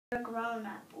grown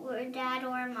up, or dad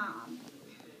or mom.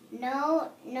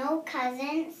 No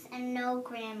cousins and no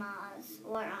grandmas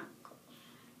or uncles.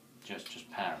 Just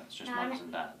parents, just Not mums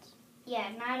and dads. Yeah,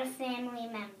 not a family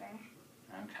member.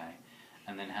 Okay.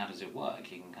 And then how does it work?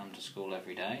 You can come to school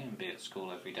every day and be at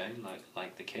school every day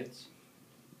like the kids?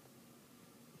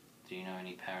 Do you know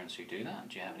any parents who do that?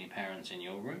 Do you have any parents in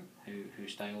your room who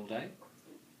stay all day?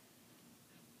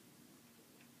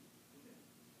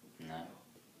 No.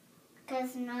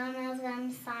 Because none of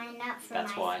them signed up for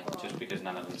That's my why, school. just because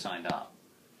none of them signed up.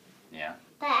 Yeah.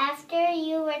 But after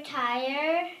you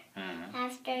retire, Mm-hmm.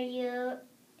 after you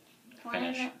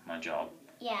Finish my job.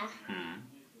 Yeah. Mm-hmm.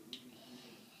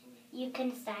 You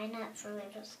can sign up for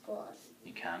little schools.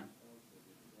 You can.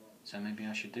 So maybe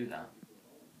I should do that.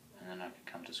 And then I could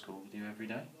come to school with you every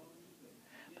day.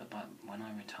 But when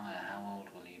I retire, how old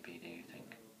will you be, do you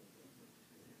think?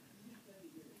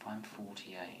 If I'm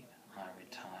 48, I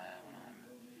retire when I'm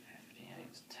 58,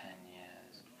 it's 10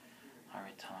 years. I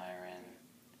retire in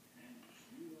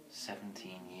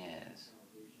 17 years.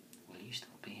 Will you still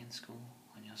be in school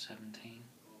when you're 17?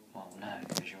 Well, no,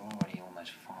 because you're already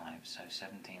almost 5, so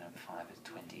 17 and 5 is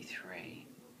 23.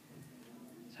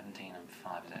 17 and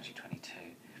 5 is actually 22.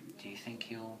 Do you think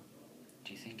you'll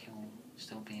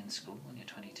still be in school when you're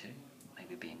 22?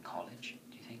 Maybe be in college,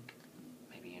 do you think?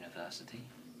 Maybe university?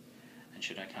 And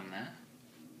should I come there?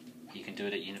 You can do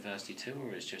it at university too,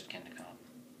 or it's just kindergarten?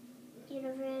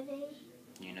 University.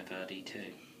 University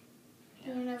too.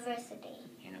 Yeah. University.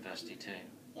 University too.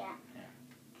 Yeah. Yeah.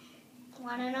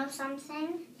 Want to know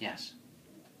something? Yes.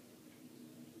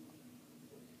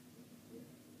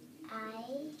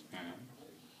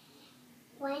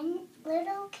 When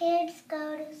little kids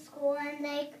go to school and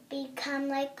they become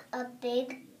like a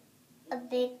big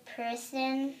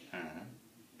person,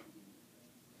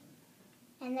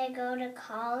 and they go to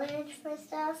college for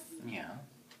stuff, Yeah.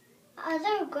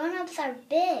 other grown-ups are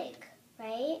big,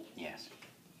 right? Yes.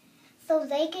 So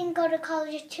they can go to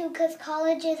college too, because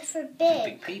college is for For big.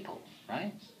 big people,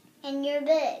 right? And you're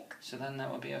big. So then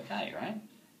that would be okay, right?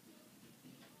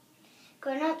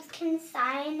 Grown-ups can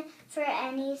sign for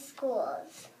any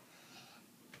schools.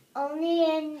 Only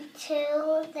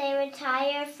until they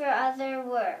retire for other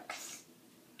works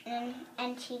and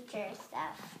teacher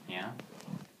stuff. Yeah.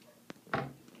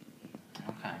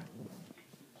 Okay.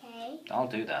 Okay? I'll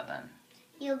do that then.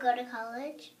 You'll go to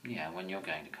college? Yeah, when you're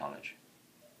going to college.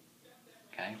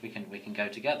 Okay, we can go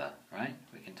together, right?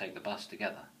 We can take the bus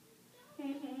together.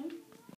 Mm-hmm.